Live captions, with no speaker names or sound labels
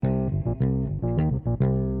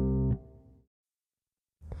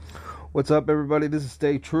What's up, everybody? This is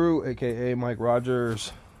Stay True, aka Mike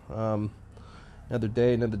Rogers. Another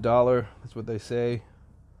day, another dollar. That's what they say.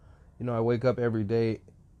 I wake up every day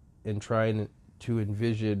and trying to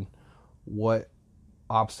envision what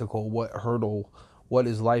obstacle, what hurdle, what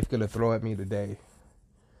is life going to throw at me today.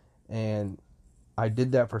 And I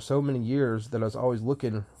did that for so many years that I was always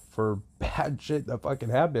looking for bad shit that fucking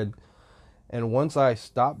happened. And once I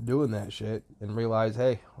stopped doing that shit and realized,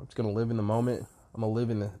 hey, I'm just going to live in the moment. I'm going to live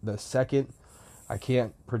in the second. I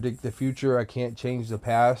can't predict the future. I can't change the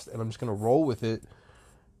past. And I'm just going to roll with it.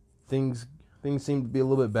 Things seem to be a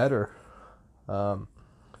little bit better. Kind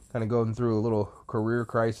of going through a little career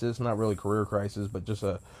crisis. Not really career crisis, but just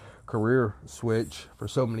a career switch. For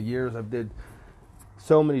so many years, I've did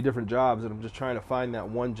so many different jobs. And I'm just trying to find that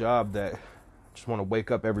one job that I just want to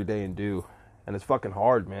wake up every day and do. And it's fucking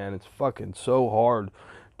hard, man. It's fucking so hard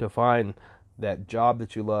to find that job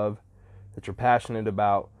that you love, that you're passionate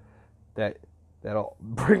about, that'll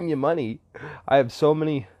bring you money. I have so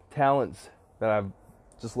many talents that I've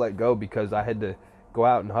just let go because I had to go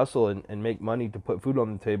out and hustle and make money to put food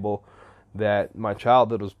on the table, that my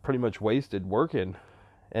childhood was pretty much wasted working.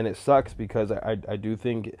 And it sucks because I do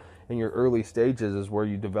think in your early stages is where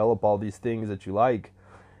you develop all these things that you like.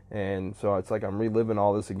 And so it's like I'm reliving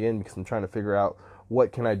all this again because I'm trying to figure out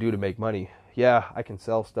what can I do to make money. Yeah, I can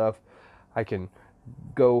sell stuff. I can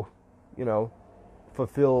go,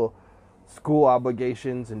 fulfill school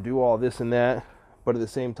obligations and do all this and that. But at the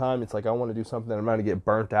same time, it's like I want to do something that I'm not going to get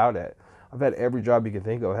burnt out at. I've had every job you can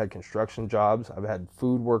think of. I've had construction jobs. I've had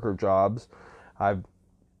food worker jobs. I've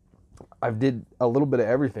did a little bit of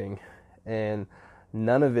everything. And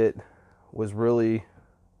none of it was really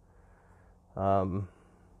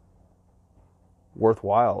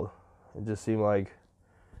worthwhile. It just seemed like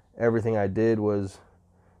everything I did was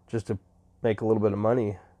just to make a little bit of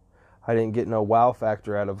money. I didn't get no wow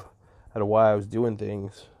factor out of why I was doing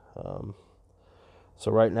things.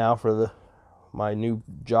 So right now for my new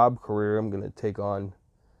job career, I'm going to take on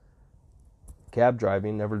cab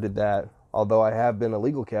driving. Never did that. Although I have been a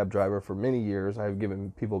legal cab driver for many years. I've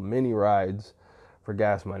given people many rides for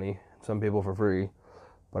gas money, some people for free.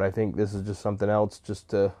 But I think this is just something else just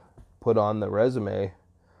to put on the resume.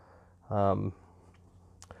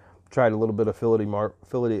 Tried a little bit of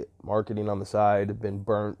affiliate marketing on the side. Been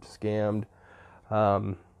burnt, scammed.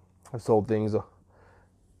 I've sold things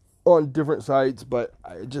on different sites, but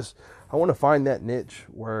I want to find that niche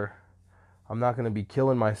where I'm not going to be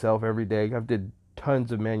killing myself every day. I've did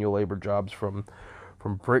tons of manual labor jobs from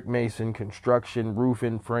brick mason, construction,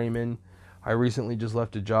 roofing, framing. I recently just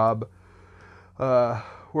left a job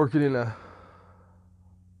working in a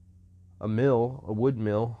mill, a wood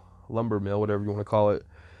mill, lumber mill, whatever you want to call it.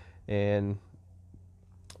 And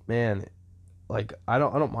man, like I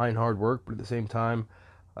don't mind hard work, but at the same time,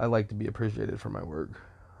 I like to be appreciated for my work.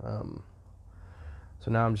 So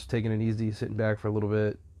now I'm just taking it easy, sitting back for a little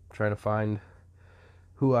bit, trying to find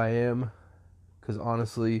who I am, because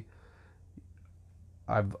honestly,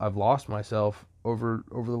 I've lost myself over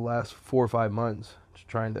the last 4 or 5 months, just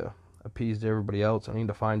trying to appease to everybody else. I need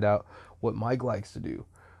to find out what Mike likes to do,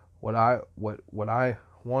 what I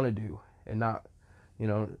want to do, and not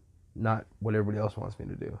what everybody else wants me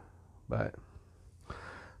to do. But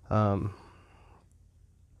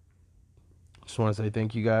just want to say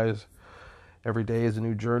thank you guys. Every day is a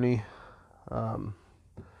new journey.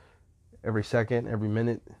 Every second, every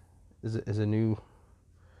minute is a new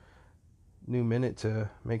minute to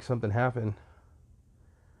make something happen.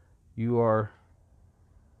 You are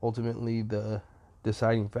ultimately the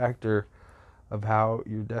deciding factor of how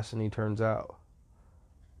your destiny turns out.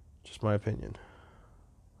 Just my opinion.